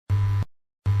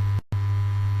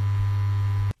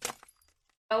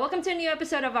Welcome to a new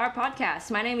episode of our podcast.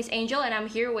 My name is Angel and I'm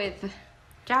here with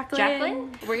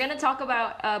Jacqueline. We're going to talk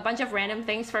about a bunch of random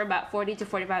things for about 40 to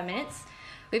 45 minutes.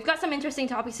 We've got some interesting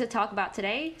topics to talk about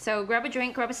today, so grab a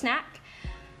drink, grab a snack,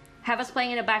 have us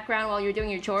playing in the background while you're doing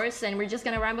your chores, and we're just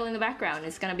going to ramble in the background.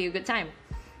 It's going to be a good time.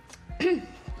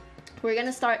 We're going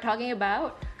to start talking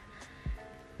about...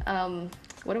 what am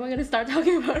I going to start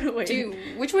talking about?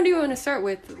 Wait. Which one do you want to start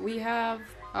with? We have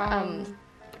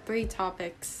 3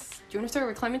 topics. Do you want to start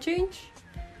with climate change?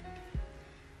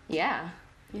 Yeah.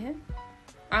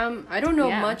 I don't know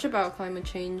much about climate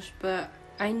change, but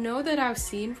I know that I've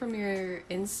seen from your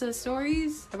Insta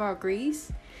stories about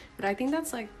Greece, but I think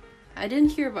that's I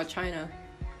didn't hear about China,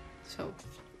 so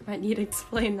I might need to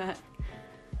explain that.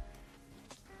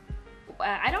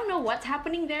 I don't know what's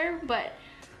happening there, but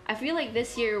I feel like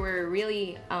this year we're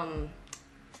really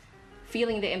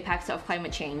feeling the impacts of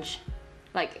climate change.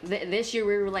 This year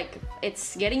we were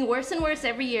it's getting worse and worse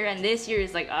every year, and this year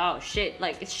is oh shit,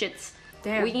 shit's...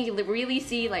 Damn. We can really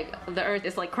see the earth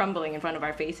is crumbling in front of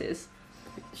our faces.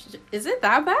 Is it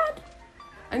that bad?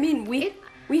 I mean, we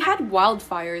had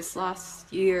wildfires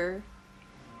last year.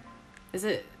 Is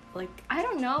it I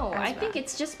don't know. I bad? think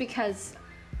it's just because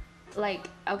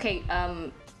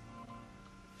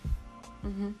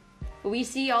we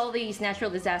see all these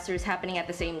natural disasters happening at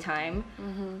the same time.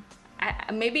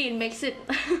 Maybe it makes it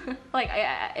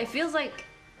it feels like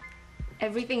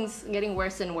everything's getting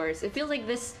worse and worse. It feels like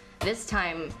this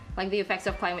time, the effects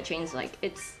of climate change,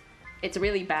 it's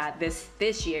really bad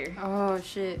this year. Oh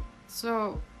shit.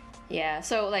 So yeah,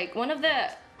 so one of the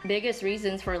biggest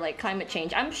reasons for climate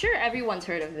change, I'm sure everyone's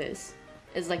heard of this,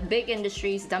 is big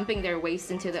industries dumping their waste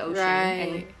into the ocean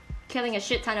and killing a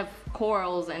shit ton of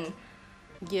corals and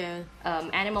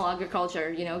animal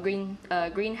agriculture,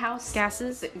 greenhouse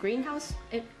gases. Greenhouse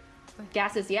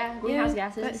gases, greenhouse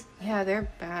gases. They're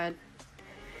bad.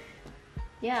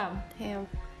 Yeah. Damn.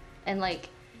 And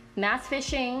mass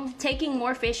fishing, taking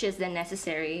more fishes than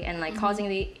necessary, and causing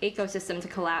the ecosystem to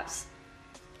collapse.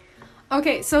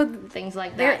 Okay, so things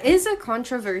like that. There is a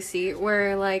controversy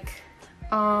where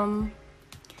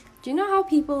do you know how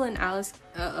people in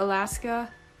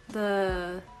Alaska,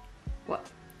 the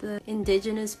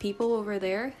indigenous people over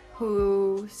there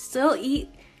who still eat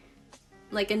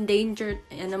endangered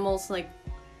animals,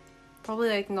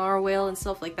 probably narwhal and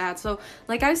stuff like that. So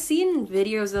I've seen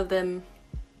videos of them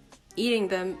eating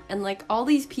them, and all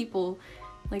these people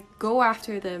go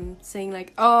after them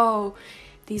saying oh,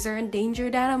 these are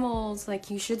endangered animals,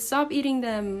 you should stop eating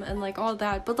them, and all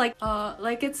that. But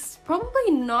it's probably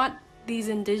not these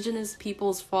indigenous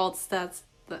people's faults that's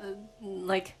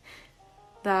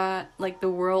the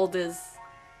world is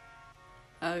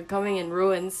coming in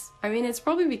ruins. I mean, it's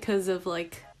probably because of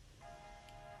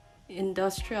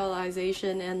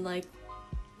industrialization and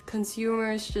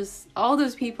consumers, just all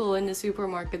those people in the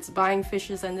supermarkets buying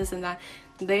fishes and this and that,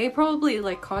 they probably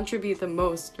contribute the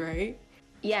most, right?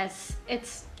 Yes,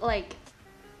 it's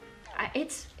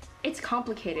it's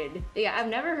complicated. Yeah, I've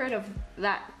never heard of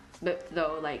that, but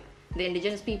though the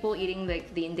indigenous people eating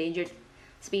the endangered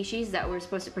species that we're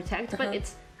supposed to protect, but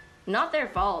it's not their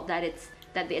fault that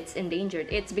it's endangered.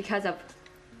 It's because of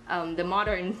the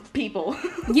modern people.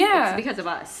 Yeah. It's because of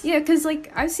us. Yeah, because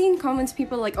I've seen comments,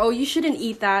 people oh, you shouldn't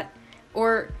eat that,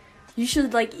 or you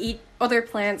should eat other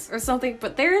plants or something,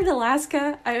 but they're in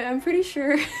Alaska. I'm pretty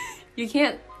sure you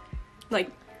can't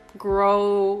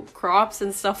grow crops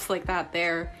and stuff like that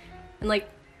there, and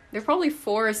they're probably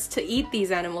forced to eat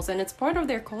these animals, and it's part of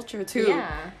their culture too.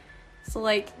 Yeah. So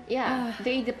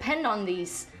they depend on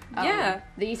these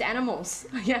animals.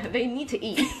 Yeah, they need to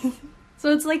eat.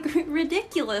 So it's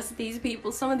ridiculous,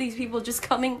 some of these people just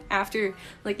coming after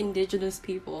indigenous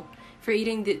people for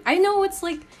eating I know it's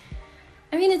I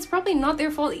mean, it's probably not their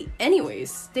fault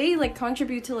anyways. They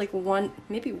contribute to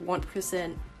maybe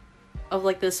 1%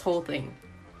 of this whole thing,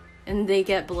 and they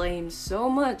get blamed so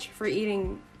much for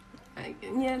eating.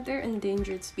 They're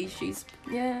endangered species.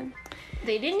 Yeah,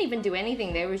 they didn't even do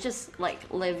anything. They were just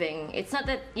living. It's not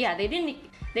that they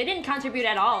didn't contribute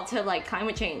at all to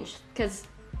climate change, because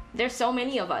there's so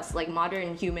many of us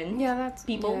modern human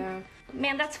people.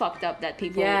 Man, that's fucked up that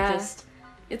people just...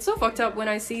 It's so fucked up when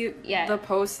I see the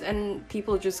posts and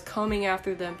people just coming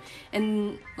after them,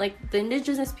 and the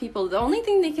indigenous people, the only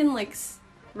thing they can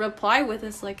reply with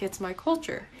is it's my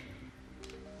culture.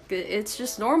 It's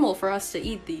just normal for us to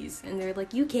eat these, and they're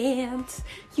you can't,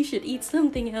 you should eat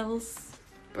something else,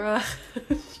 bruh.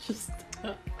 It's just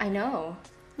I know.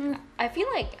 I feel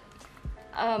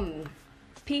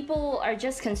people are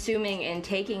just consuming and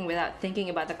taking without thinking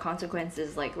about the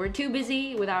consequences. We're too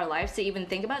busy with our lives to even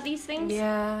think about these things.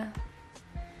 Yeah.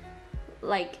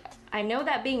 I know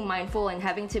that being mindful and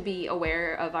having to be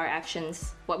aware of our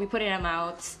actions, what we put in our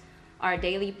mouths, our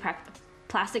daily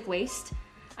plastic waste,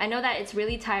 I know that it's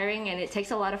really tiring and it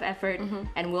takes a lot of effort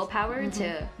and willpower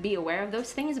to be aware of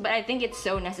those things, but I think it's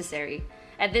so necessary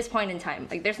at this point in time.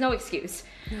 Like, there's no excuse.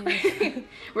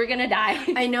 We're gonna die.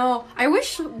 I know. I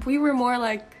wish we were more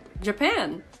like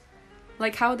Japan.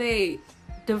 Like how they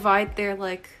divide their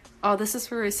like, oh, this is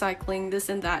for recycling, this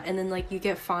and that, and then like you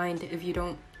get fined if you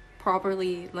don't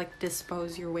properly like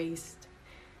dispose your waste.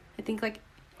 I think like,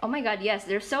 oh my god, yes,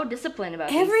 they're so disciplined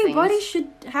about everybody these should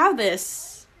have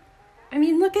this. I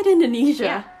mean, look at Indonesia.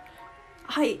 Yeah.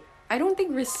 I don't think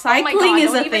Oh my recycling god,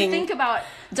 is a don't thing. even think about,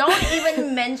 don't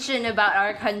even mention about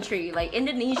our country. Like,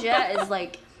 Indonesia is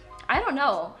like, I don't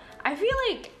know. I feel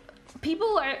like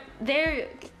people are, they're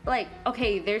like,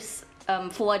 okay, there's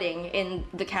flooding in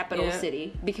the capital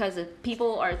city because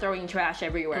people are throwing trash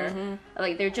everywhere.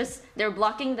 Like, they're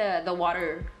blocking the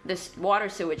water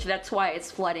sewage. That's why it's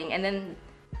flooding. And then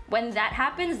when that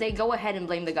happens, they go ahead and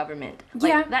blame the government.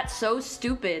 Like, that's so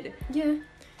stupid. Yeah.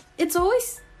 It's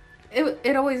always,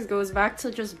 it always goes back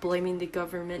to just blaming the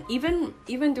government. Even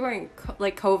during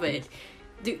like COVID,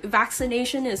 the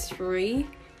vaccination is free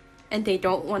and they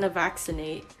don't want to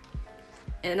vaccinate.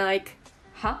 And like,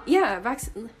 yeah,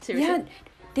 Seriously?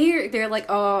 Yeah, they're like,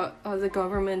 oh, the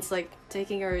government's like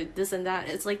taking our this and that.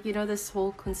 It's like, you know, this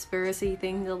whole conspiracy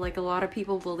thing that like a lot of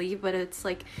people believe, but it's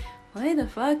like, why the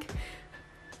fuck?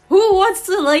 Who wants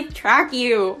to like track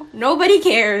you? Nobody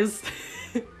cares.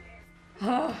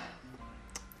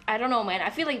 I don't know, man. I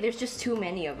feel like there's just too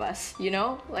many of us, you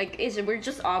know? Like, we're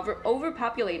just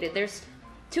overpopulated. There's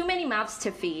too many mouths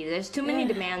to feed. There's too many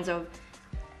demands of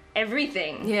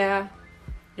everything. Yeah.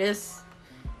 Yes.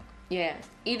 Yeah.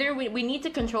 Either we need to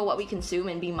control what we consume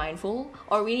and be mindful,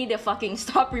 or we need to fucking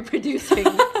stop reproducing.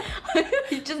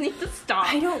 You just need to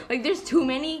stop. I don't... Like, there's too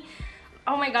many...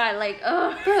 Oh my god, like,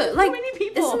 Bro, like, too many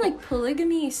people. Isn't, like,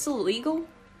 polygamy still legal?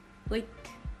 Like,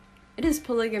 it is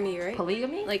polygamy, right?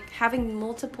 Polygamy? Like, having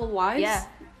multiple wives? Yeah.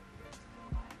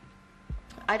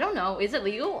 I don't know. Is it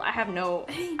legal? I have no...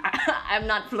 I'm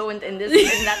not fluent in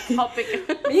that topic.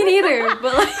 Me neither,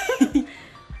 but, like...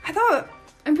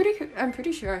 I'm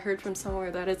pretty sure I heard from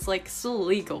somewhere that it's, like, still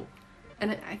legal.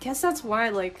 And I guess that's why,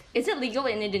 like... Is it legal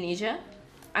in Indonesia?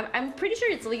 I'm pretty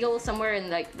sure it's legal somewhere in,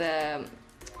 like, the...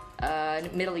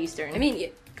 Middle Eastern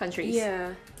countries.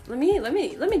 Yeah. Let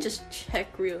me just check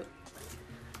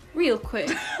real quick.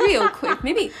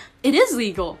 Maybe it is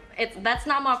legal. That's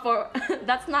not my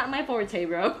forte,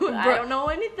 bro. I don't know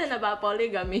anything about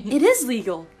polygamy. It is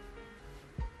legal.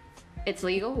 It's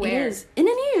legal? Where? It is.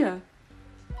 Indonesia.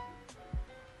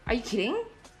 Are you kidding?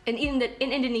 In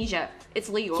Indonesia, it's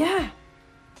legal. Yeah.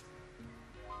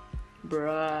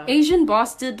 Bruh. Asian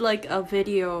Boss did like a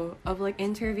video of like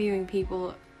interviewing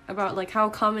people about like how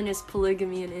common is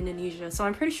polygamy in Indonesia. So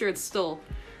I'm pretty sure it's still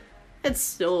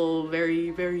very,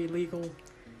 very legal.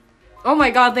 Oh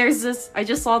my god, there's this, I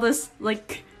just saw this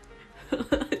like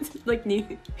like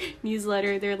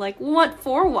newsletter. They're like, what,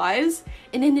 4 wives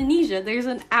in Indonesia? There's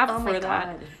an app for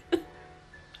that.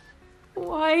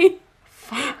 Why?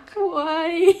 Fuck.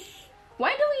 Why?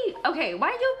 Why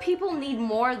do people need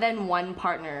more than one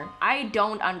partner? I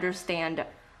don't understand.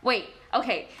 Wait,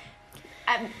 okay.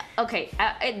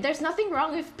 There's nothing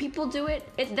wrong if people do it.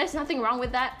 There's nothing wrong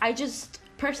with that. I just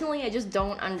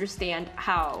don't understand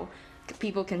how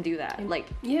people can do that. Like,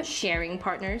 sharing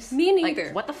partners. Me neither.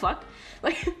 Like, what the fuck?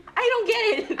 Like, I don't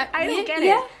get it. I don't get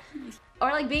it.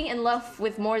 Or like being in love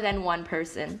with more than one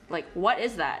person. Like, what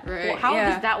is that? Right, well, how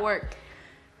does that work?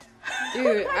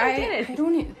 Dude, I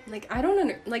don't even, like, I don't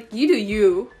under, like, you do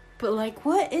you, but like,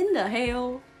 what in the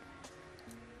hell?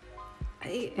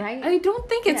 I don't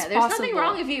think it's there's possible. Nothing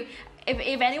wrong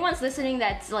if anyone's listening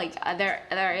that's like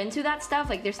they're into that stuff.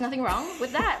 Like, there's nothing wrong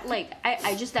with that. Like,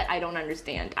 I don't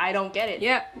understand. I don't get it.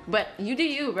 Yeah. But you do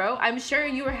you, bro. I'm sure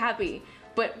you were happy.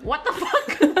 But what the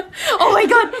fuck? Oh my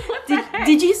god!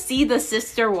 Did you see the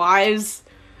Sister Wives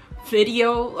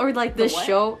video or like this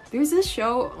show? There's this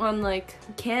show on like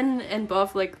Ken and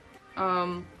Buff like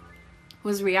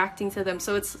was reacting to them.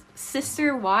 So it's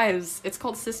Sister Wives. It's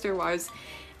called Sister Wives.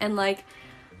 And like,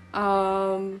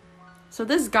 so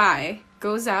this guy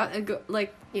goes out and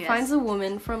finds a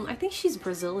woman from, I think she's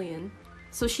Brazilian.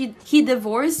 So he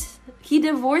divorces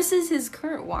his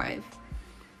current wife.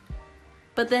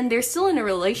 But then they're still in a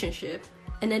relationship.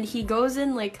 And then he goes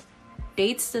and like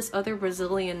dates this other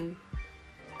Brazilian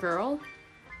girl.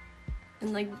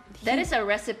 And like that is a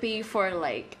recipe for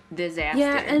like disaster.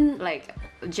 Yeah, and like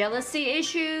jealousy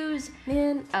issues,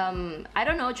 man, I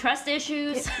don't know, trust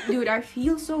issues. Dude, I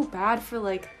feel so bad for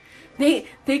like they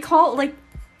call like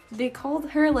they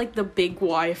called her like the big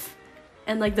wife,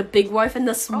 and like the big wife and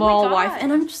the small wife,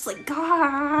 and I'm just like,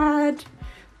 God,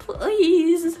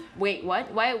 please. Wait,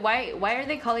 what? Why are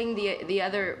they calling the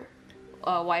other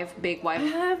wife big wife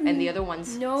and the other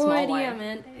one's no small idea, wife?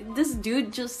 man. This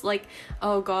dude just like,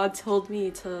 oh, God told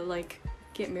me to like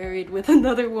get married with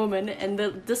another woman, and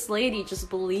this lady just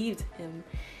believed him,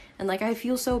 and like I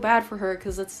feel so bad for her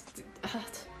because it's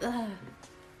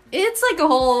like a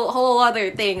whole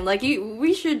other thing. Like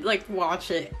we should like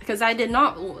watch it because I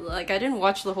didn't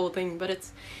watch the whole thing, but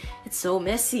it's so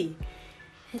messy.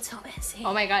 It's so messy.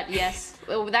 Oh my God, yes.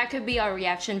 That could be our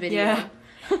reaction video. Yeah.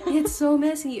 It's so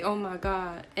messy. Oh my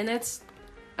God. And it's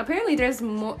apparently there's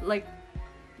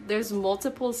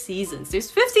multiple seasons.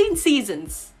 There's 15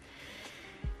 seasons.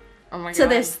 Oh my God. To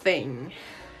this thing.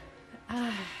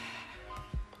 And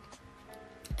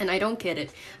I don't get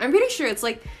it. I'm pretty sure it's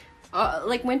like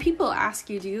when people ask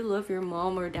you, do you love your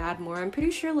mom or dad more? I'm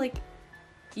pretty sure like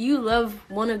you love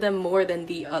one of them more than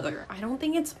the other. I don't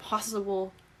think it's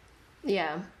possible.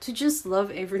 Yeah. To just love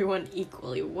everyone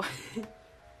equally. What?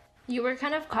 You were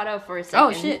kind of caught up for a second.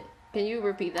 Oh shit. Can you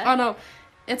repeat that? Oh no.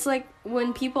 It's like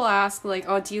when people ask like,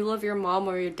 oh, do you love your mom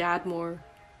or your dad more?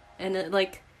 And it,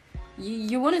 like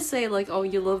you want to say like, oh,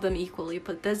 you love them equally,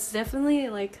 but that's definitely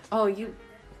like, oh, you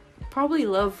probably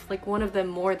love like one of them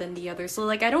more than the other. So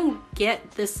like I don't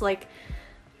get this like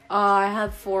I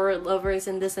have 4 lovers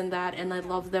and this and that and I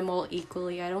love them all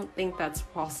equally. I don't think that's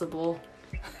possible.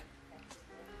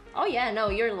 Oh yeah, no,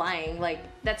 you're lying. Like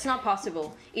that's not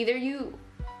possible. Either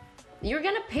you're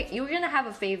gonna have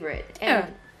a favorite, and Yeah.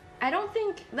 I don't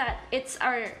think that it's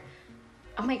our.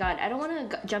 Oh my God, I don't want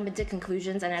to jump into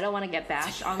conclusions, and I don't want to get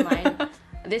bashed online.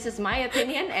 This is my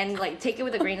opinion, and like take it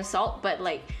with a grain of salt. But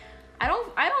like, I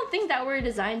don't think that we're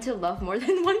designed to love more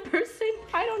than one person.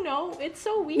 I don't know. It's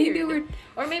so weird.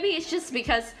 Or maybe it's just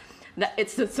because that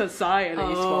it's the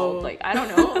society's fault. Like I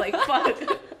don't know. Like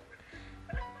fuck.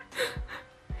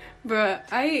 Bruh,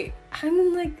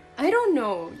 I'm like, I don't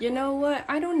know. You know what?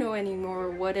 I don't know anymore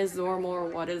what is normal or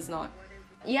what is not.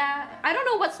 Yeah, I don't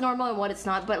know what's normal and what it's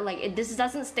not, but like this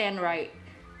doesn't stand right.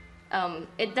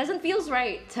 It doesn't feels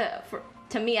right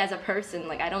to me as a person.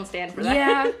 Like I don't stand for that.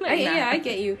 Yeah, Like, I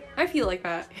get you. I feel like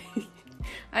that.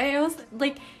 I also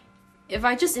like if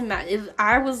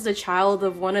I was the child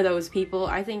of one of those people,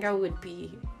 I think I would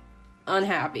be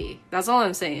unhappy. That's all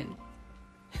I'm saying.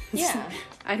 Yeah.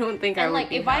 I don't think I would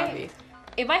be happy.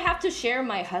 If I have to share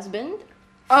my husband,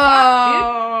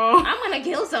 oh, dude, I'm gonna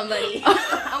kill somebody.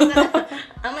 I'm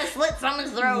gonna slit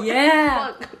someone's throat. Yeah.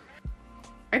 Fuck.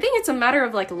 I think it's a matter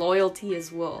of like loyalty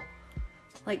as well.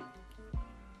 Like,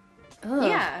 ugh.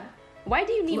 Yeah. Why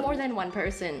do you need more than one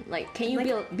person? Like, can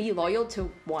you be loyal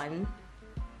to one?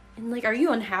 And like, are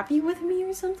you unhappy with me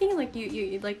or something? Like,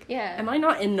 you like, Yeah. Am I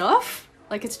not enough?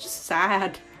 Like, it's just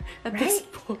sad at this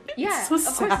Right? point. Yeah. It's so Of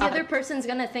course, the sad. other person's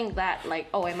gonna think that, like,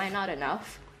 oh, am I not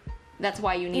enough? That's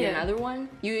why you need Yeah. another one.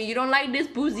 You don't like this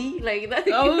pussy, like that.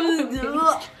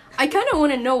 Oh, I kind of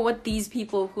want to know what these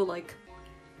people who like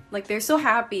they're so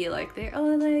happy, like they're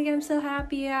like I'm so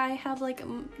happy I have like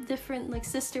different like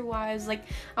sister wives. Like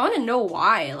I want to know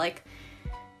why. Like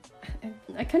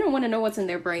I kind of want to know what's in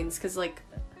their brains because like,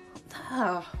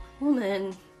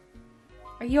 woman,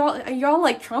 are y'all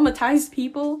like traumatized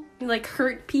people? You like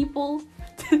hurt people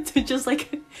to just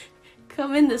like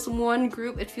come in this one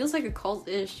group? It feels like a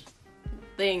cult-ish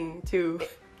thing too.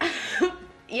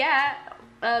 Yeah,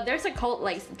 there's a cult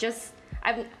like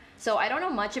so I don't know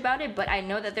much about it, but I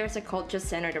know that there's a cult just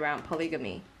centered around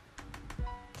polygamy.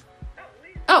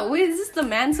 Oh wait, is this the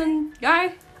Manson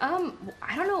guy? I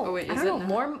don't know. Oh, wait, I is don't it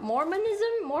know. not?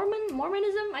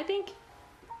 Mormonism. I think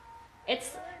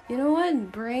it's. You know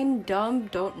what? Brain dumb.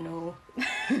 Don't know.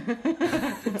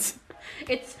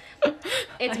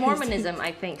 It's Mormonism,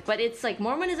 I think, but it's like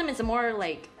Mormonism is more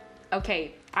like,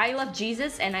 okay, I love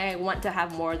Jesus and I want to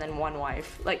have more than one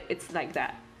wife. Like it's like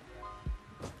that.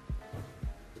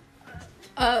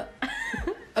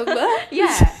 What?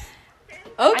 Yeah.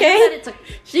 Okay. I know that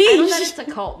Sheesh. it's a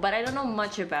cult, but I don't know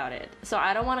much about it, so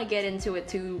I don't want to get into it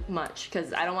too much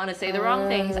because I don't want to say the wrong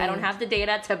things. I don't have the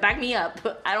data to back me up.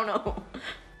 I don't know.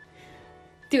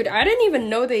 Dude, I didn't even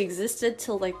know they existed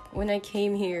till like when I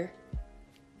came here.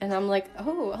 And I'm like,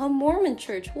 oh, a Mormon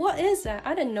church. What is that?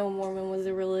 I didn't know Mormon was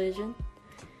a religion.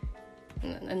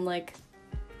 And like,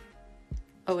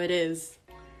 oh, it is.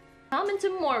 Come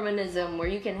into Mormonism where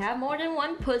you can have more than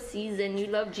one pussies and you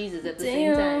love Jesus at the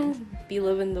same time. Be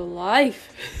living the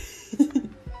life.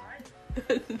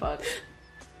 Fuck.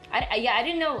 I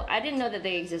didn't know that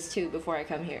they exist too before I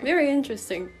come here. Very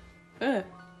interesting. Yeah.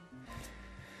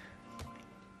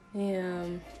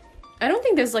 I don't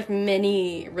think there's like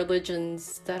many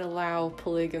religions that allow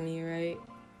polygamy, right?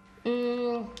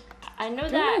 I know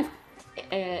that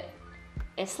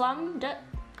Islam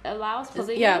allows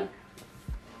polygamy.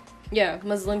 Yeah,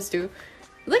 Muslims do.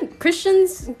 Like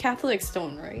Christians and Catholics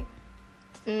don't, right?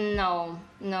 No,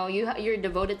 you're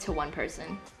devoted to one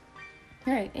person.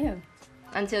 Right, yeah.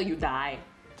 Until you die.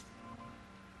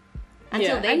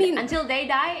 Until they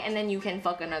die, and then you can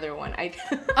fuck another one.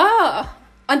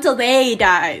 Until they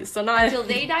die. So not until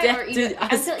they die, or either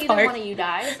one of you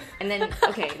dies, and then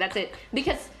okay, that's it.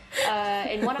 Because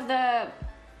in one of the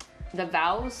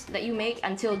vows that you make,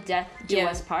 until death do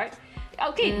us part.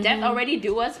 Okay, death already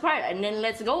do us part, and then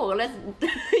let's go. Let's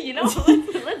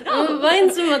let's go.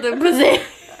 Find some other pussy.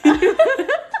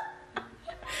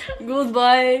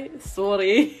 Goodbye.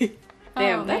 Sorry.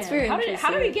 Damn, that's very interesting.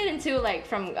 How did we get into like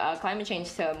from climate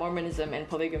change to Mormonism and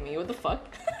polygamy? What the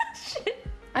fuck? Shit.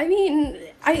 I mean,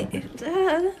 how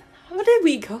did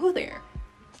we go there?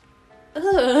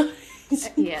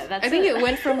 Yeah, that's. I think it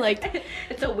went from like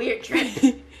it's a weird trip.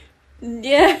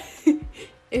 Yeah,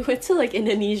 it went to like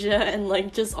Indonesia and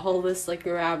like just all this like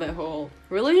rabbit hole.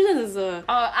 Religion is a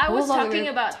I was talking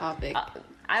about topic.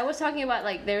 I was talking about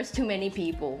like there's too many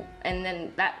people, and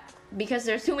then that. Because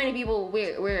there's too many people,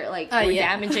 we're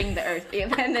damaging the earth,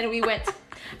 and then we went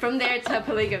from there to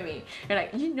polygamy. You're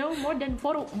like, more than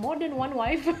one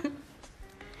wife.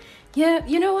 Yeah,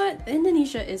 you know what?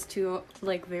 Indonesia is too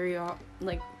like very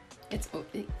like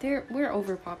we're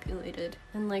overpopulated,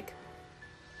 and like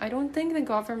I don't think the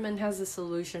government has a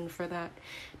solution for that.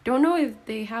 Don't know if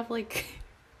they have like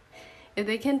if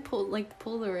they can pull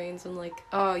the reins and like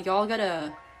y'all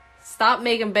gotta stop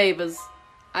making babies.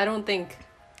 I don't think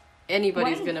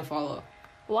anybody's gonna follow.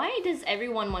 Why does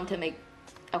everyone want to make...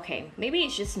 Okay, maybe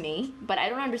it's just me, but I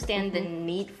don't understand the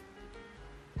need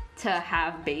to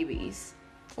have babies.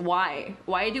 Why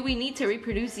do we need to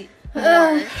reproduce more?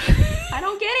 I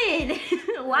don't get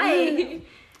it. Why?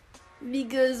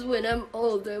 Because when I'm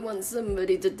old, I want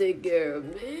somebody to take care of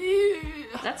me.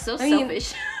 That's so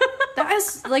selfish.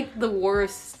 That's like the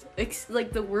worst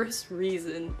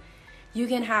reason you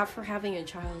can have for having a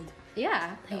child.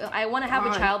 Yeah, like, I want to have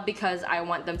a child because I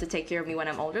want them to take care of me when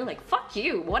I'm older. Like, fuck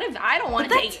you. What if I don't want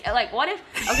to take... Like, what if...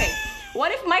 Okay,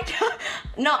 what if my...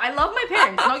 No, I love my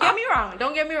parents. Don't get me wrong.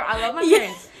 I love my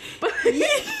parents.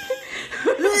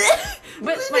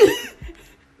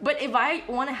 But if I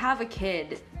want to have a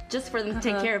kid just for them to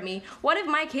take care of me, what if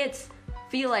my kids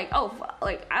feel like,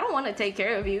 I don't want to take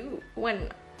care of you when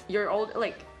you're old?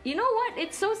 Like, you know what?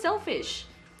 It's so selfish.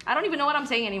 I don't even know what I'm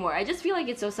saying anymore. I just feel like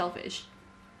it's so selfish.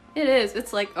 It is.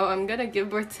 It's like, I'm gonna give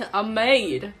birth to a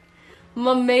maid.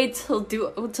 My maid till death do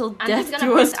us part. I'm just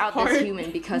gonna miss out this human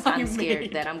because I'm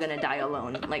scared that I'm gonna die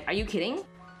alone. Like, are you kidding?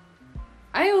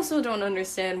 I also don't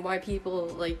understand why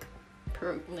people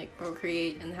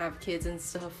procreate and have kids and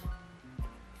stuff.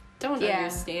 Don't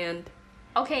understand.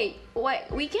 Okay,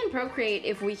 we can procreate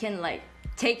if we can like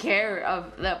take care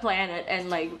of the planet and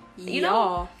like you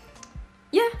know.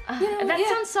 Yeah,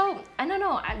 sounds so... I don't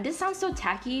know. This sounds so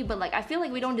tacky, but like I feel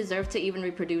like we don't deserve to even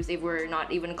reproduce if we're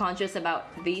not even conscious about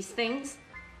these things.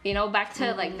 Back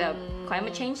to like the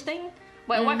climate change thing.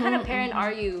 But what kind of parent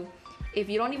are you if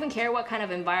you don't even care what kind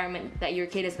of environment that your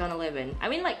kid is gonna live in? I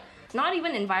mean, like not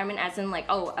even environment as in like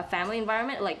a family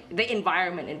environment, like the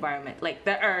environment, like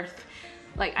the earth.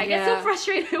 Like I get so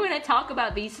frustrated when I talk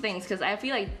about these things because I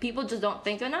feel like people just don't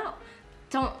think enough.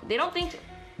 They don't think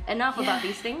enough about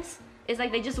these things. It's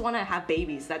like they just want to have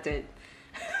babies. That's it.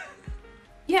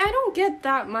 Yeah, I don't get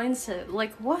that mindset.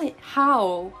 Like, what?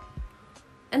 How?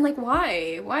 And like,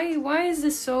 why? Why is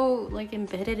this so like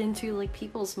embedded into like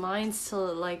people's minds to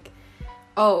like,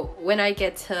 when I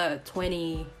get to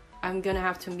 20, I'm gonna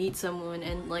have to meet someone,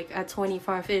 and like at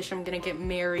 25-ish, I'm gonna get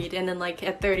married, and then like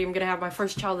at 30, I'm gonna have my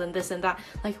first child, and this and that.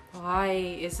 Like, why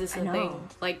is this a thing?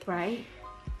 Like, right?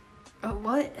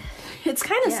 What? It's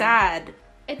kind of sad.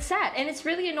 It's sad, and it's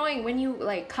really annoying when you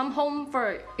like come home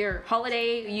for your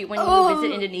holiday when you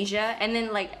visit Indonesia, and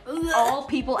then like all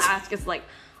people ask is like,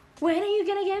 when are you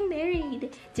gonna get married?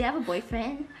 Do you have a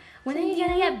boyfriend? When are you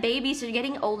gonna get babies? You're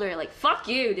getting older. Like, fuck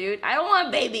you, dude. I don't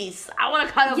want babies. I want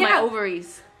to cut off my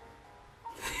ovaries.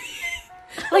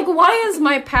 Like, why is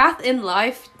my path in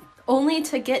life only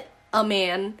to get a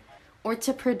man or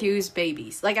to produce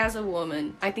babies? Like, as a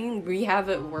woman, I think we have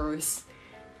it worse.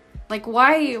 Like,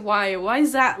 why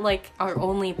is that, like, our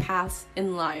only path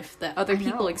in life that other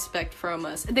people expect from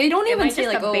us? They don't even say,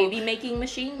 like, a baby-making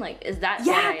machine? Like, is that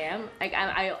what I am? Like,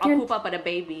 I'll poop up at a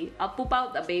baby. I'll poop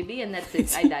out a baby, and that's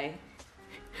it. I die.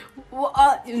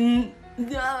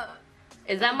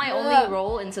 Is that my only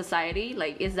role in society?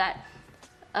 Like, is that...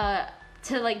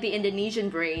 to like the Indonesian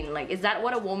brain, like, is that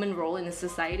what a woman role in the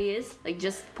society is? Like,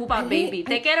 just poop out baby,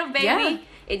 take care of baby, yeah.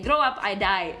 it grow up, I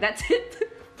die. That's it.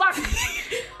 Fuck.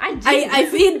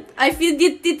 I feed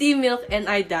the titty milk and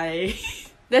I die.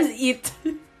 That's it.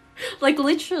 Like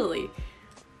literally.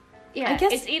 Yeah, I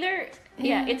guess, it's either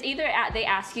they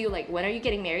ask you like, when are you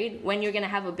getting married? When you're gonna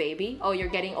have a baby? Oh, you're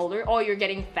getting older? Oh, you're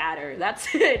getting fatter. That's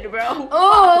it, bro.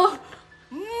 Oh.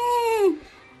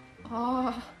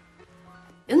 Oh.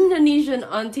 Indonesian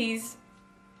aunties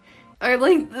are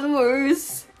like the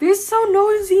worst. They're so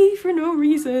nosy for no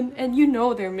reason, and you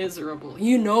know they're miserable.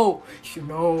 You know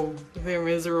they're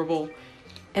miserable,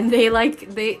 and they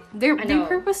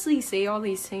purposely say all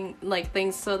these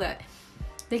things so that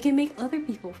they can make other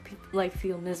people like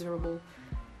feel miserable,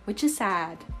 which is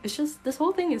sad. It's just, this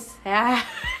whole thing is sad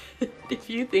if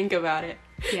you think about it.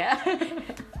 Yeah.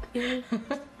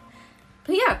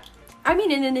 But yeah, I mean,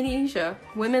 in Indonesia,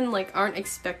 women like aren't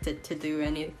expected to do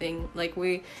anything. Like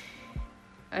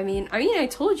I mean, I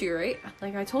told you, right?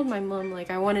 Like, I told my mom,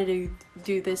 like, I wanted to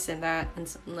do this and that,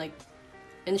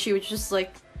 and she was just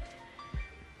like,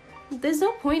 there's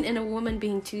no point in a woman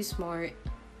being too smart.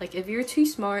 Like, if you're too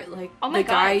smart, like, oh my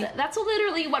god, that's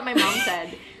literally what my mom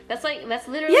said. That's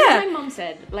literally what my mom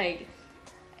said. Like,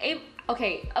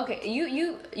 okay,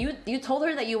 you told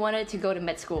her that you wanted to go to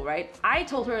med school, right? I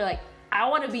told her, like, I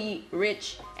want to be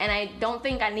rich, and I don't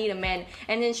think I need a man.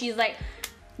 And then she's like,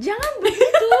 jangan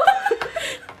begitu.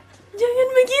 Jangan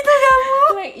begitu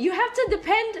kamu. Like, you have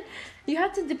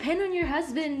to depend on your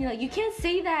husband. Like, you can't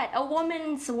say that a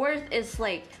woman's worth is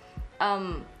like,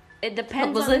 it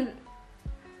depends on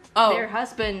their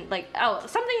husband. Like,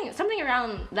 something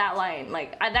around that line.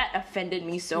 Like, that offended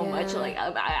me so much. Like,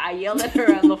 I yelled at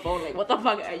her on the phone. Like, what the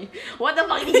fuck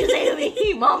did you say to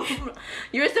me, mom?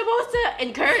 You're supposed to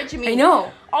encourage me. I know.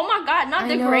 Oh my god, not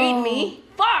degrade me.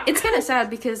 Fuck. It's kind of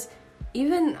sad because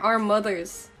even our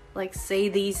mothers like say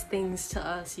these things to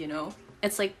us, you know?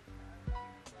 It's like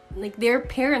their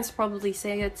parents probably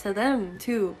say it to them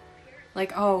too.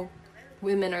 Like, oh,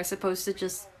 women are supposed to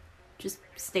just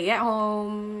stay at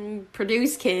home,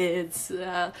 produce kids,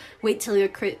 wait till your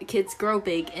kids grow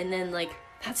big, and then like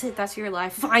that's it, that's your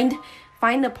life. Find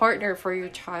a partner for your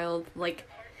child. Like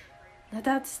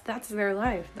that's their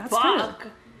life. That's fuck.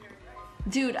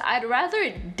 Dude, I'd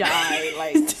rather die.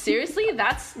 Like, seriously,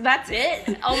 that's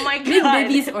it. Oh my god.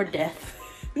 Babies or death.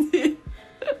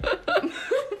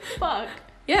 Fuck.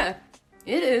 Yeah,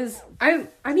 it is. I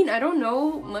mean, I don't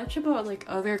know much about like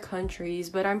other countries,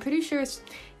 but I'm pretty sure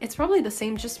it's probably the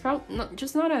same. Just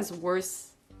not as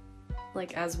worse,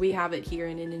 like as we have it here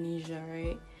in Indonesia,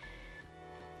 right?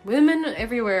 Women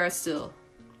everywhere are still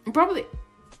probably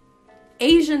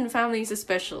Asian families,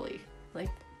 especially like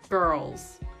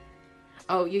girls.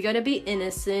 Oh, you gotta be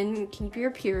innocent, keep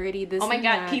your purity, this. Oh my and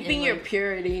god, that, keeping your like,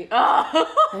 purity. Oh.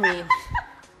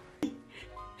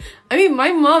 I mean,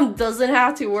 my mom doesn't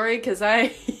have to worry because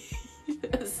I'm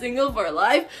single for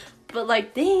life. But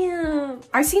like, damn,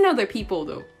 I've seen other people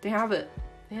though. They have it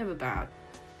bad.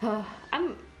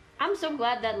 I'm so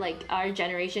glad that like our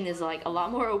generation is like a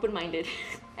lot more open-minded,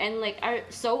 and like are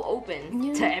so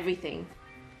open to everything.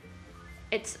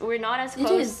 We're not as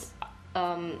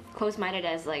close-minded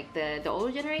as like the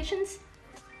older generations,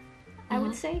 I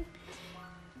would say.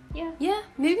 Yeah,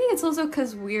 maybe it's also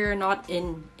because we're not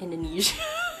in Indonesia.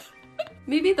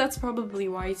 Maybe that's probably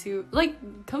why too. Like,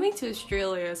 coming to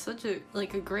Australia is such a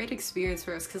great experience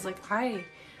for us, because like I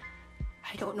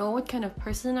don't know what kind of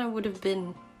person I would have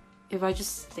been if I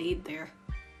just stayed there.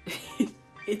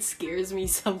 It scares me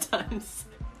sometimes.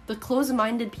 The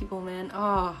close-minded people, man.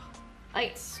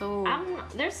 Like, so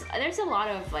there's a lot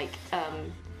of like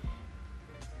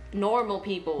normal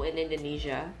people in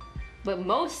Indonesia, but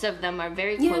most of them are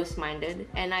very close-minded,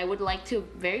 and I would like to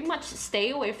very much stay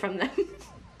away from them.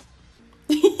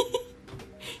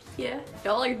 Yeah,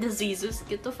 y'all are diseases.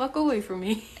 Get the fuck away from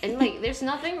me. And like, there's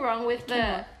nothing wrong with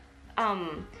the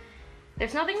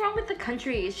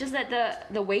country. It's just that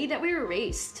the way that we were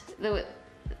raised, the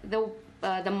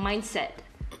mindset.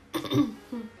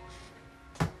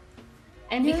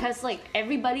 And because like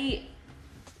everybody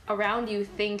around you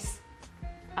thinks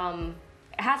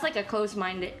has like a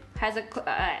close-minded,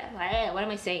 what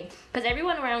am I saying? Because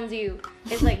everyone around you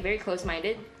is like very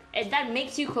close-minded, and that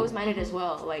makes you close-minded as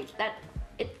well. Like that,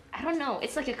 I don't know.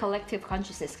 It's like a collective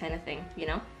consciousness kind of thing, you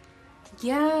know?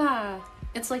 Yeah.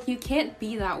 It's like you can't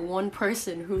be that one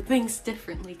person who thinks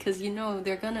differently, because you know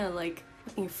they're gonna like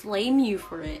fucking flame you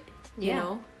for it. You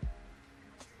know?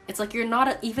 It's like you're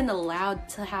not even allowed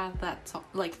to have that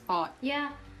thought. Yeah.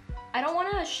 I don't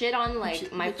want to shit on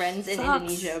like my friends in sucks.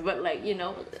 Indonesia, but like, you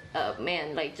know,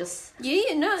 man, like just some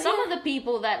yeah. of the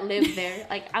people that live there,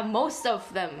 like most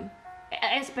of them,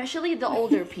 especially the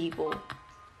older people,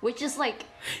 which is like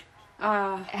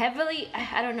heavily,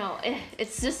 I don't know,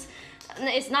 it's just,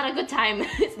 it's not a good time.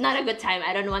 It's not a good time.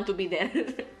 I don't want to be there.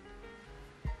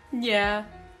 Yeah.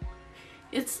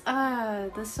 It's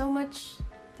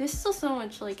there's still so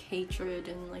much like hatred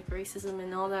and like racism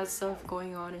and all that stuff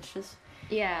going on. It's just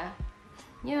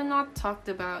not talked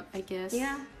about, I guess.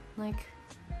 Yeah. Like,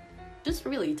 just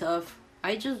really tough.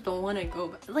 I just don't want to go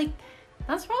back. Like,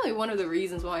 that's probably one of the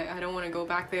reasons why I don't want to go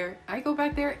back there. I go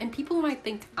back there and people might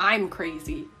think I'm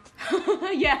crazy.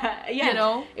 yeah. You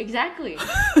know? Exactly.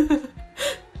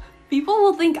 People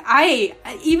will think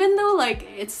even though like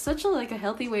it's such a like a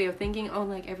healthy way of thinking, oh,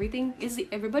 like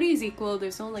everybody is equal,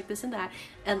 there's no like this and that,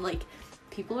 and like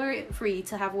people are free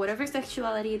to have whatever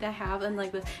sexuality they have, and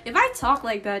like this. If I talk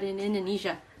like that in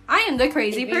Indonesia, I am the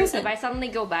crazy person. If I suddenly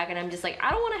go back and I'm just like,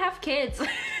 I don't want to have kids,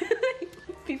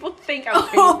 people think I'm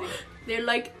crazy. They're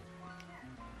like,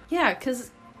 yeah,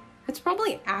 because it's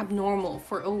probably abnormal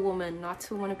for a woman not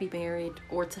to want to be married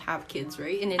or to have kids,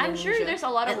 right? In Indonesia, I'm sure there's a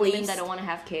lot of at women least. that don't want to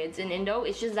have kids in Indo.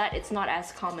 It's just that it's not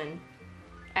as common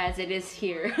as it is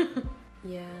here.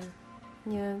 Yeah.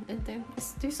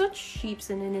 They're such sheeps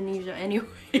in Indonesia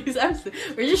anyways.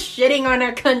 We're just shitting on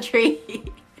our country.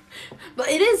 But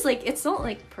it is like, it's not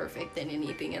like perfect in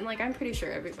anything, and like I'm pretty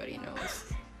sure everybody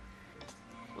knows.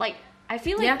 Like, I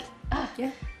feel like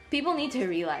Yeah. people need to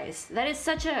realize that it's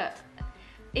such a,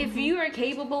 if you are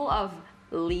capable of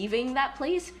leaving that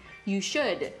place, you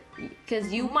should,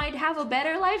 because you might have a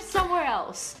better life somewhere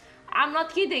else. I'm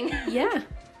not kidding. Yeah.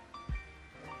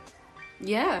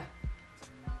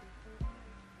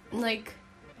 Like,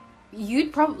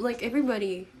 you'd probably, like, if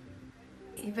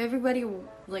everybody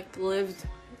like lived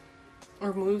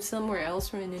or moved somewhere else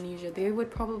from Indonesia, they would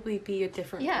probably be a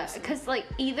different person. Because like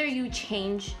either you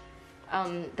change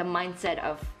the mindset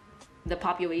of the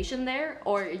population there,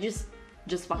 or you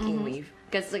just fucking leave,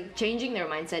 because like changing their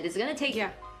mindset is gonna take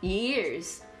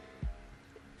years,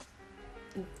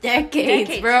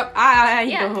 decades, bro. I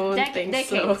don't think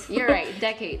decades. so. You're right,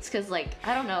 decades, because like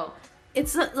I don't know,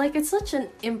 it's like it's such an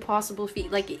impossible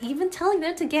feat. Like even telling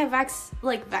them to get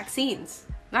vaccines,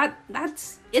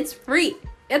 that's it's free.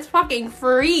 It's fucking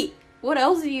free. What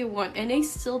else do you want? And they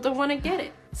still don't want to get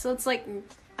it. So it's like,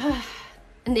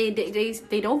 and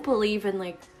they don't believe in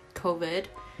like COVID.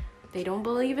 They don't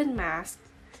believe in masks.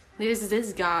 There's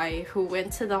this guy who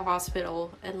went to the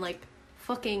hospital and like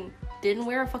fucking didn't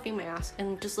wear a fucking mask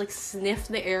and just like sniffed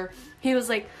the air. He was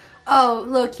like, oh,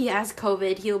 look, he has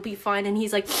COVID, he'll be fine. And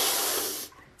he's like,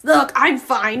 look, I'm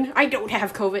fine, I don't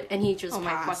have COVID. And he just passed.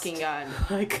 My fucking god.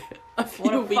 Like a few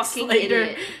What a weeks fucking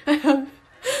later. idiot.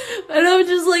 And I'm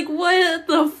just like, what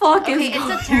the fuck is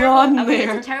going on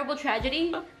there? It's a terrible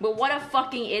tragedy, but what a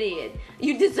fucking idiot.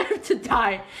 You deserve to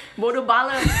die. Bodo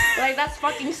bala. Like, that's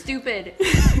fucking stupid.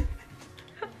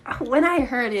 When I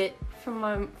heard it from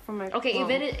my Okay, mom,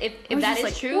 if that is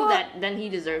like, true, what? then he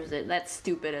deserves it. That's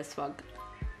stupid as fuck.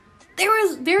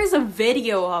 There is a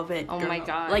video of it. Oh girl. my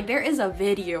god. Like there is a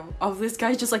video of this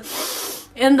guy just like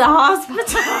in the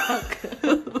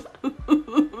hospital.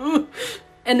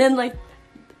 And then like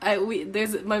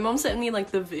my mom sent me like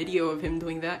the video of him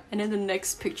doing that, and then the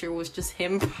next picture was just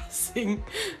him passing,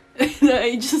 and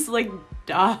I just like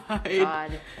died.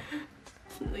 God.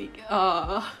 Like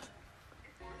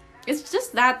it's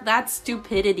just that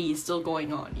stupidity is still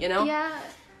going on, you know?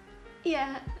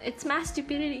 Yeah, it's mass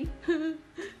stupidity.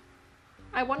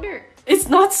 I wonder. It's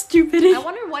not stupidity. I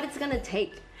wonder what it's gonna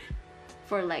take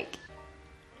for like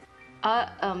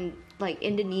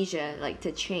Indonesia like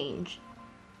to change.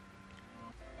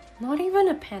 Not even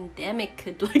a pandemic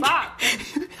could like. Fuck.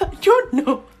 I don't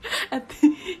know.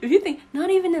 If you think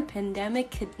not even a pandemic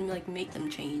could like make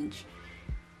them change,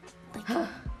 like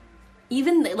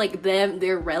even like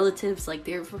their relatives, like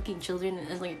their fucking children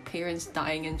and like parents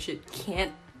dying and shit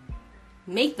can't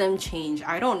make them change.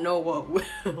 I don't know what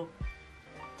will.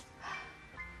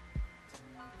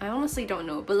 I honestly don't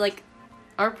know, but like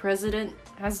our president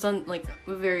has done like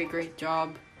a very great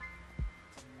job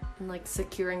in like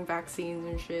securing vaccines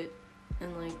and shit,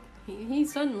 and like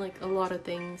he's done like a lot of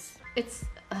things. It's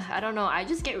I don't know, I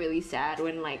just get really sad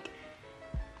when like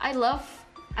I love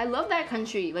that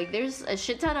country. Like there's a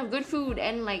shit ton of good food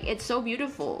and like it's so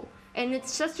beautiful, and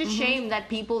it's such a shame that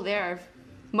people there,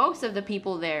 most of the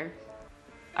people there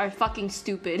are fucking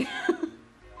stupid.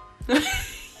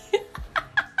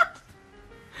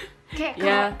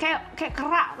 Kayak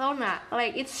kerak, tau nggak?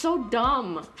 Like it's so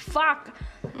dumb. Fuck.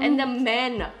 And the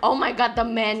men, oh my god,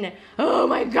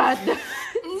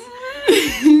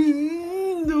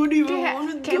 Don't even want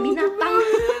to kayak talk binatang. about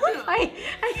it.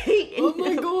 I hate Oh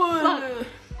my Indo. god. Fuck.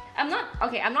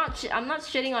 I'm not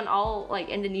shitting on all like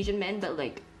Indonesian men, but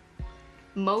like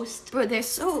most. But they're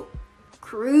so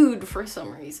crude for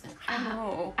some reason. I don't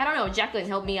know. I don't know. Jacqueline,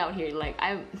 help me out here. Like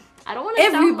I don't want to.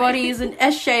 Everybody is an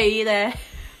esche there.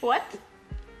 What?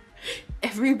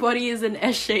 Everybody is an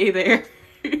esche there.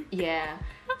 Yeah.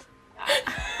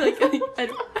 Like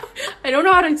I don't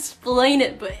know how to explain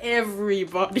it, but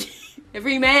everybody,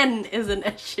 every man is an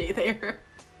esche there.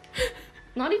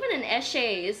 Not even an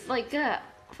esche. It's like a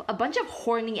bunch of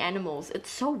horny animals. It's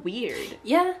so weird.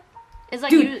 Yeah. It's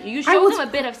like Dude, you show them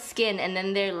a bit of skin and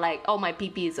then they're like, oh, my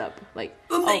pee-pee is up. Like,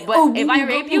 if I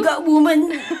rape you, got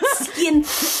woman skin.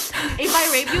 if I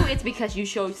rape you, it's because you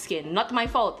show skin. Not my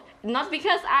fault. Not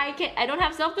because I don't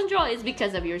have self-control. It's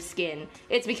because of your skin.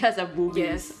 It's because of boobies.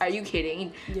 Yes. Are you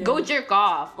kidding? Yeah. Go jerk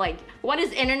off. Like, what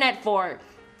is internet for?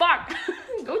 Fuck.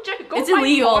 Go It's find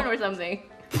illegal. porn or something.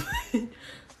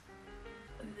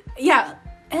 Yeah,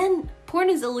 and porn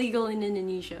is illegal in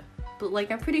Indonesia, but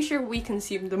like I'm pretty sure we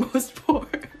consume the most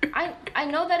porn. I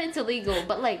know that it's illegal,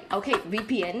 but like, okay,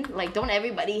 VPN. Like, don't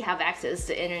everybody have access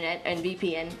to internet and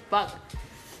VPN? Fuck.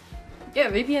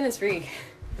 Yeah, VPN is free.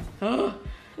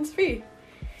 It's free.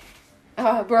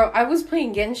 Bro, I was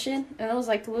playing Genshin and I was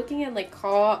like looking at like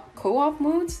co-op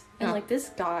modes and like this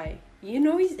guy, you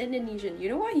know he's Indonesian. You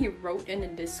know what he wrote in the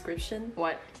description?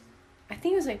 What? I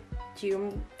think it was like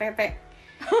Cium Tete.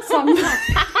 Some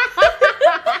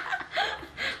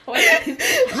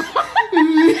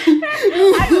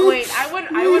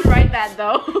I would write that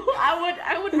though.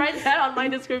 I would write that on my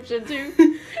description too.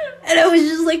 And I was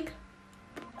just like,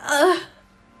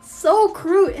 so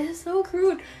crude. It's so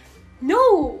crude.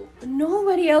 No,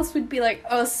 nobody else would be like,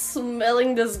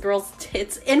 smelling this girl's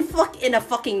tits in a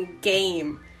fucking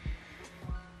game.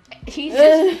 He's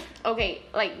just okay.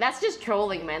 Like that's just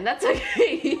trolling, man. That's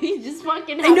okay. He's just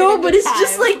fucking. I know, having a but good it's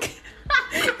just time. like,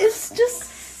 it's just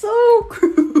so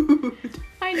crude.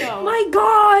 I know. My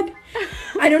God,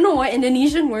 I don't know why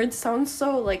Indonesian words sound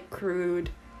so like crude.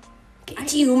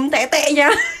 Cium tetenya,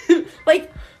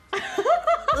 like,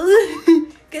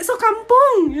 kayak so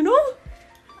kampung, you know?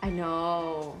 I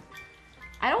know.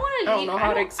 I don't want to. I don't know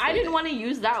how to explain I didn't it. want to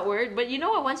use that word, but you know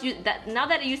what? Now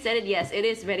that you said it, yes, it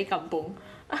is very kampung.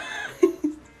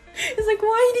 It's like,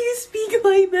 why do you speak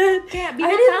like that? Kayak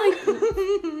I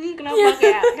didn't Kenapa Yeah.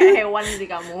 kayak hewan sih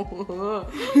kamu?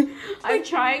 I'm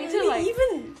trying to like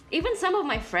even some of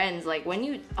my friends like when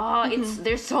you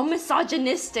they're so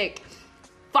misogynistic.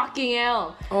 Fucking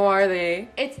hell. Oh, are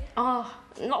they? It's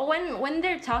no, when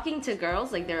they're talking to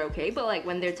girls like they're okay, but like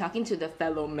when they're talking to the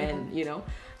fellow men, you know,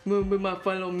 my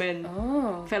fellow men,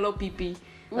 fellow PP.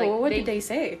 Like Well, what did they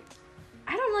say?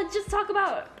 I don't know. Just talk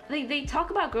about they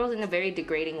talk about girls in a very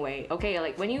degrading way. Okay,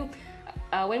 like when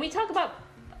we talk about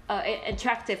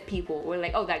attractive people, we're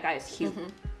like, oh, that guy is cute.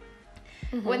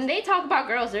 When they talk about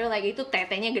girls, they're like, itu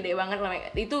tetenya gede banget.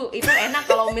 Like, itu enak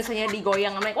kalau misalnya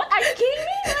digoyang. I'm like, what? Are you kidding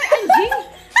me? Like, anjing.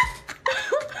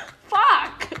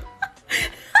 Fuck.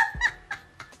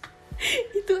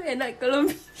 Itu enak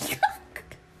kalau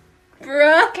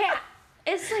bruh. Okay,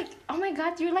 it's like, oh my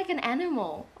god, you're like an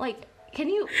animal. Like, can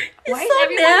you? It's Why is so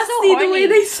everyone so nasty the horny? way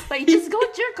they say Like, just go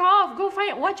jerk off. Go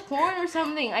watch porn or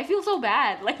something. I feel so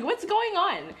bad. Like, what's going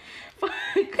on?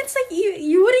 It's like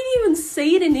you wouldn't even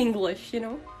say it in English, you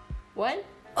know? What?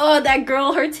 Oh, that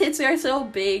girl, her tits are so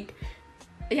big.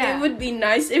 Yeah. It would be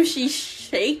nice if she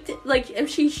shook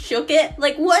it.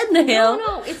 Like, what in the hell?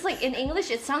 No, it's like in English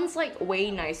it sounds like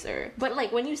way nicer. But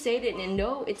like when you say it in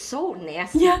Indo, it's so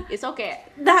nasty. Yeah. It's okay.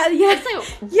 It's like,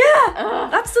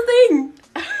 that's the thing.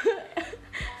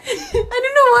 I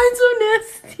don't know why it's so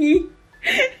nasty.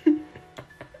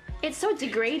 It's so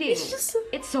degrading.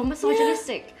 It's so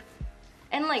misogynistic.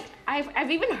 And like I've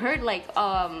even heard like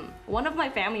one of my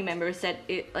family members said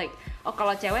it like, oh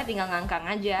kalau cewek tinggal ngangkang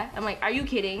aja. I'm like, are you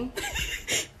kidding?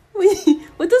 Wait,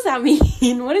 what does that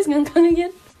mean? What is ngangkang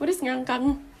again? What is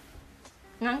ngangkang?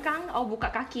 Ngangkang? Oh,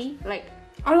 buka kaki. Like,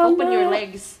 Alamak. open your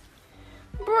legs.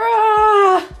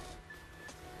 Bruh.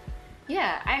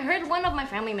 Yeah, I heard one of my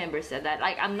family members said that.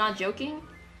 Like, I'm not joking.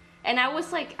 And I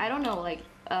was like, I don't know, like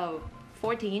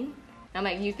 14. I'm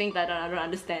like, you think that I don't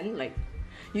understand? Like,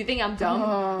 you think I'm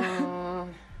dumb?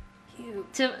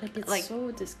 It's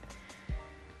so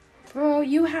Bro,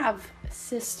 you have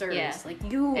sisters. Yeah. Like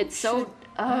you. It's so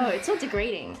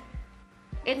degrading.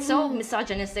 It's so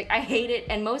misogynistic. I hate it,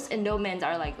 and most Indo men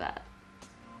are like that.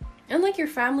 And like your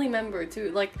family member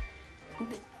too. Like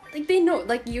they know.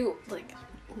 Like you. Like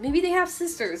maybe they have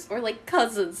sisters or like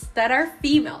cousins that are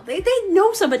female. They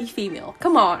know somebody female.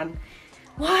 Come on.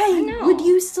 Why know. would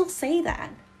you still say that?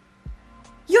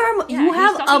 You he's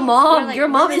have a talking- mom. like, your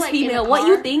mom we're, is like, in the female. What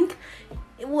you car. think?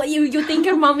 What you think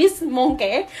your mom is monkey?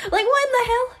 Like what in the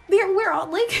hell? We're all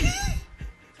like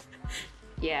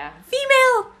Yeah.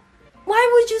 female. Why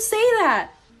would you say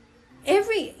that?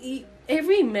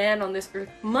 Every man on this earth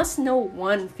must know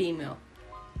one female.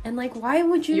 And like why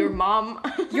would you Your mom.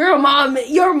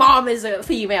 Your mom is a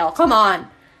female. Come on.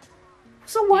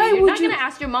 So why You're would not you gonna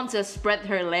ask your mom to spread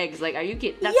her legs. Like, are you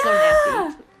kidding? That's so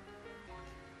nasty.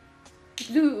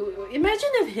 Dude, imagine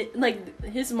if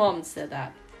his mom said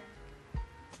that.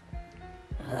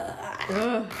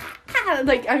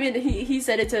 Like I mean he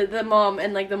said it to the mom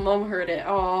and like the mom heard it.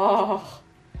 Oh.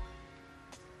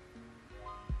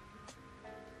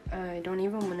 I don't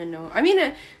even want to know. I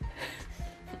mean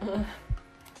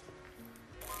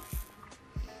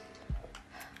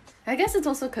I guess it's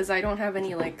also because I don't have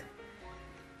any like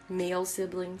male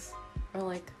siblings or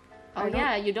like Oh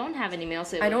yeah, you don't have any male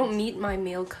siblings. I don't meet my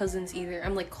male cousins either.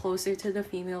 I'm like closer to the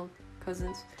female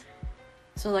cousins.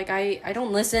 So like I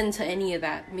don't listen to any of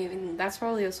that. Maybe that's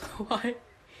probably also why.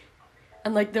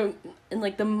 And like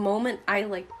the moment I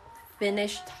like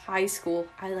finished high school,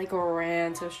 I like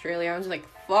ran to Australia. I was like,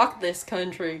 fuck this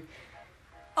country.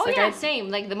 Oh like, yeah, same.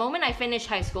 Like the moment I finished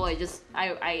high school,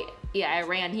 I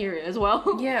ran here as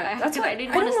well. Yeah, that's why I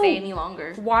didn't want to stay any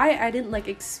longer. Why I didn't like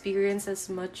experience as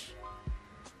much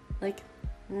like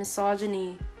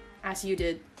misogyny as you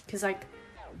did, because like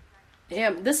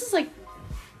damn, this is like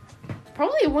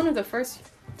probably one of the first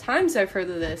times I've heard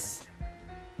of this.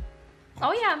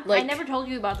 Oh yeah, Like- I never told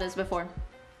you about this before.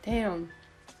 Damn.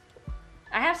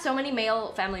 I have so many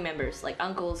male family members, like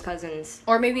uncles, cousins,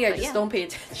 Or maybe I But just yeah. don't pay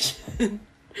attention.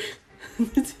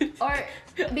 or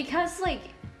because like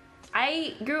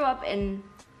I grew up in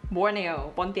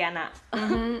Borneo, Pontianak.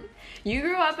 You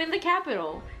grew up in the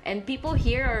capital, and people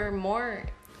here are more.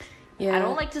 Yeah. I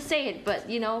don't like to say it, but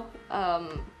you know,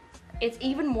 it's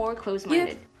even more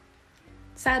close-minded.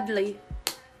 Sadly.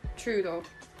 True though.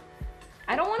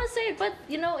 I don't want to say it, but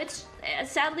you know, it's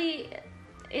sadly,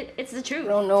 it's the I truth.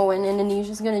 don't know when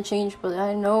Indonesia's gonna change, but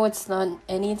I know it's not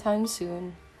anytime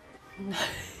soon.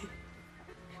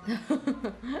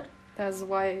 That's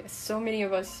why so many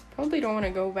of us probably don't want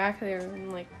to go back there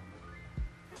and like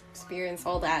experience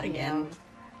all that again.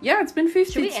 Yeah, it's been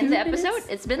 52 Should we end the episode? minutes.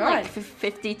 It's been God. like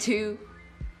 52.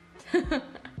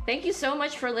 Thank you so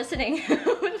much for listening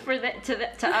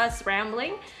to us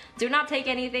rambling. Do not take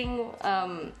anything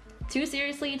too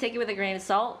seriously. Take it with a grain of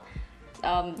salt.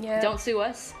 Don't sue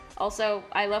us. Also,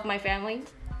 I love my family.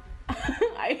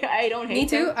 I don't hate Me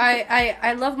too. them.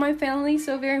 I love my family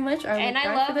so very much. I And would I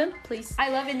die love- for them. Please. I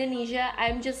love Indonesia.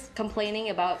 I'm just complaining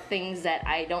about things that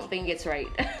I don't think it's right.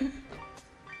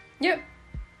 Yep.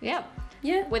 Yeah.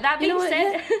 Yeah. With that You know being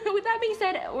what? said, with that being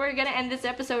said, we're gonna end this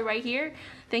episode right here.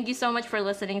 Thank you so much for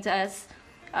listening to us.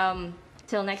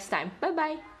 Till next time. Bye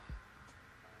bye.